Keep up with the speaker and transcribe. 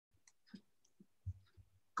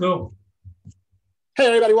Go. Hey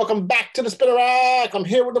everybody, welcome back to the Spinner Rack. I'm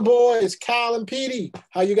here with the boys, Cal and Petey.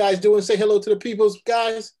 How you guys doing? Say hello to the peoples,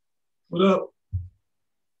 guys. What up?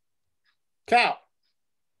 Cal.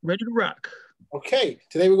 Ready to rock. Okay,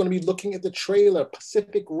 today we're going to be looking at the trailer,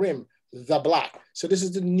 Pacific Rim, The Black. So this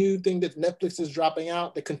is the new thing that Netflix is dropping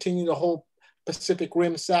out. They continue the whole Pacific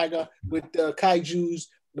Rim saga with the kaijus,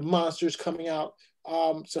 the monsters coming out.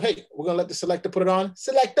 So hey, we're going to let the selector put it on.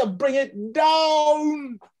 Selector, bring it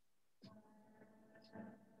down.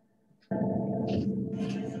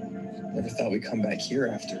 Never thought we'd come back here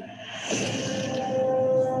after.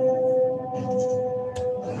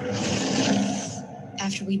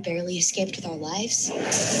 After we barely escaped with our lives?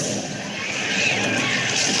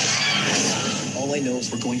 All I know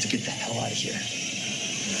is we're going to get the hell out of here.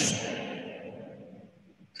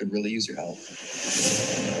 Could really use your help.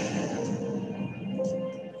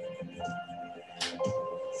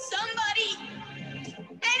 Somebody!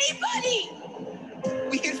 Anybody!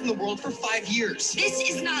 We hid from the world for 5 years. This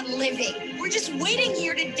is not living. We're just waiting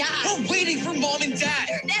here to die. We're waiting for Mom and Dad.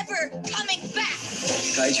 They're never coming back.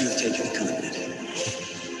 Kaiju have taken the continent.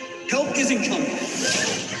 Help isn't coming.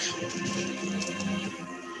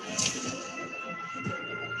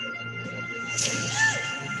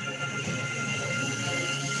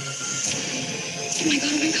 Oh my god,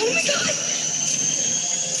 oh my god, oh my god!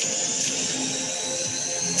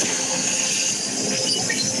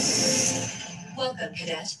 Welcome,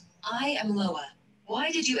 Cadet. I am Loa.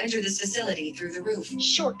 Why did you enter this facility through the roof?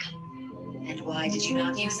 Shortcut. And why did you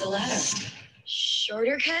not use the ladder?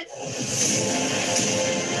 Shorter cut?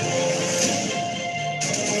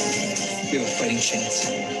 We have a fighting chance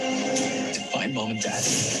to find Mom and Dad.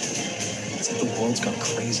 It's like the world's gone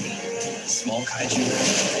crazy. Small kaiju,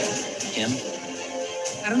 him.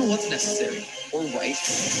 I don't know what's necessary or right.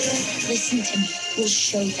 Listen to me. We'll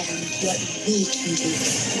show them what we can do.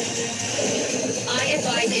 I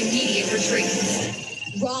advise immediate retreat.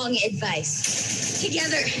 Wrong advice.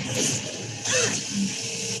 Together.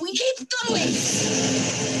 We keep going.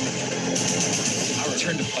 Our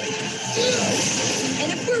return to fight.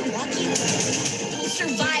 And if we're lucky, we'll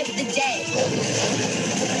survive the day.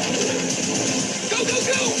 Go, go,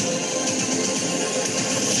 go!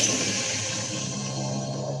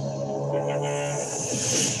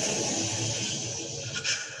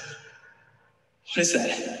 What is that?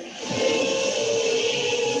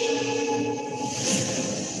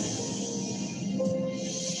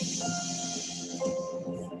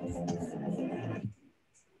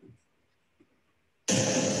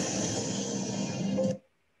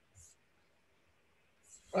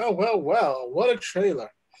 Well, what a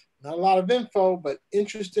trailer. Not a lot of info, but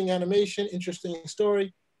interesting animation, interesting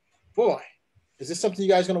story. Boy, is this something you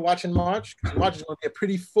guys are going to watch in March? Because March is going to be a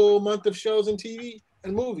pretty full month of shows and TV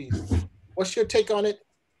and movies. What's your take on it?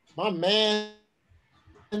 My man,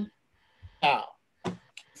 Al.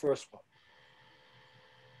 First one.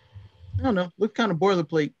 I don't know. Look kind of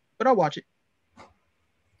boilerplate, but I'll watch it.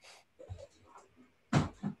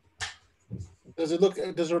 Does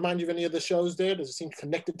it remind you of any of the shows there? Does it seem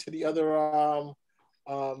connected to the other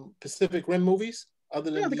Pacific Rim movies? Other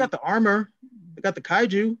than they got the armor, they got the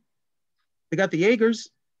kaiju, they got the Jaegers.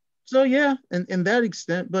 So yeah, and in that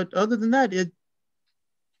extent, but other than that, it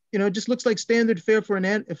just looks like standard fare for an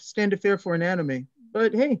anime.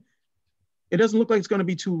 But hey, it doesn't look like it's going to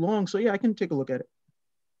be too long. So yeah, I can take a look at it.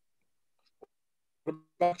 What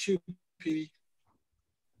about you, Petey?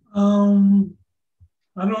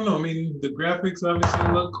 I don't know. I mean, the graphics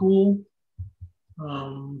obviously look cool.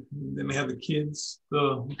 Then they have the kids,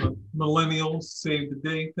 the millennials save the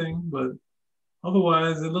day thing. But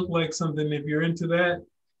otherwise, it looked like something. If you're into that,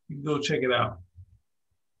 you can go check it out.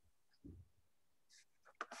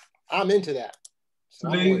 I'm into that. So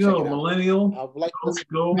there you go, millennial.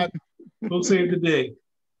 Go save the day.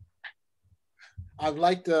 I've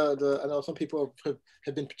liked I know some people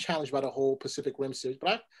have been challenged by the whole Pacific Rim series,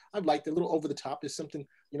 but I've liked it a little over the top. It's something,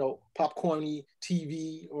 popcorny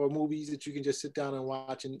TV or movies that you can just sit down and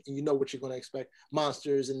watch and you know what you're going to expect.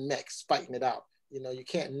 Monsters and mechs fighting it out. You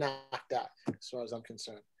can't knock that as far as I'm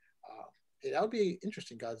concerned. That would be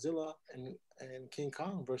interesting. Godzilla and King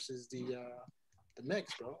Kong versus the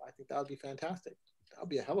mechs, bro. I think that would be fantastic. That would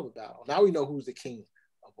be a hell of a battle. Now we know who's the king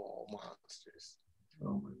of all monsters.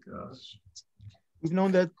 Oh my gosh. We've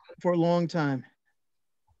known that for a long time.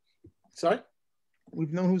 Sorry?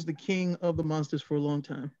 We've known who's the king of the monsters for a long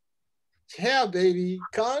time. Yeah, baby.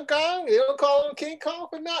 Kong. They don't call him King Kong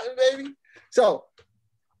for nothing, baby. So,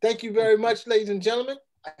 thank you very much, ladies and gentlemen.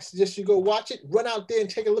 I suggest you go watch it. Run out there and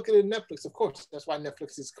take a look at it on Netflix. Of course, that's why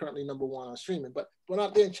Netflix is currently #1 on streaming. But run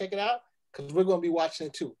out there and check it out because we're going to be watching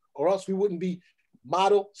it too. Or else we wouldn't be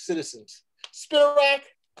model citizens. Spinner Rack.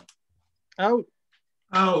 Out.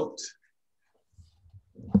 Out.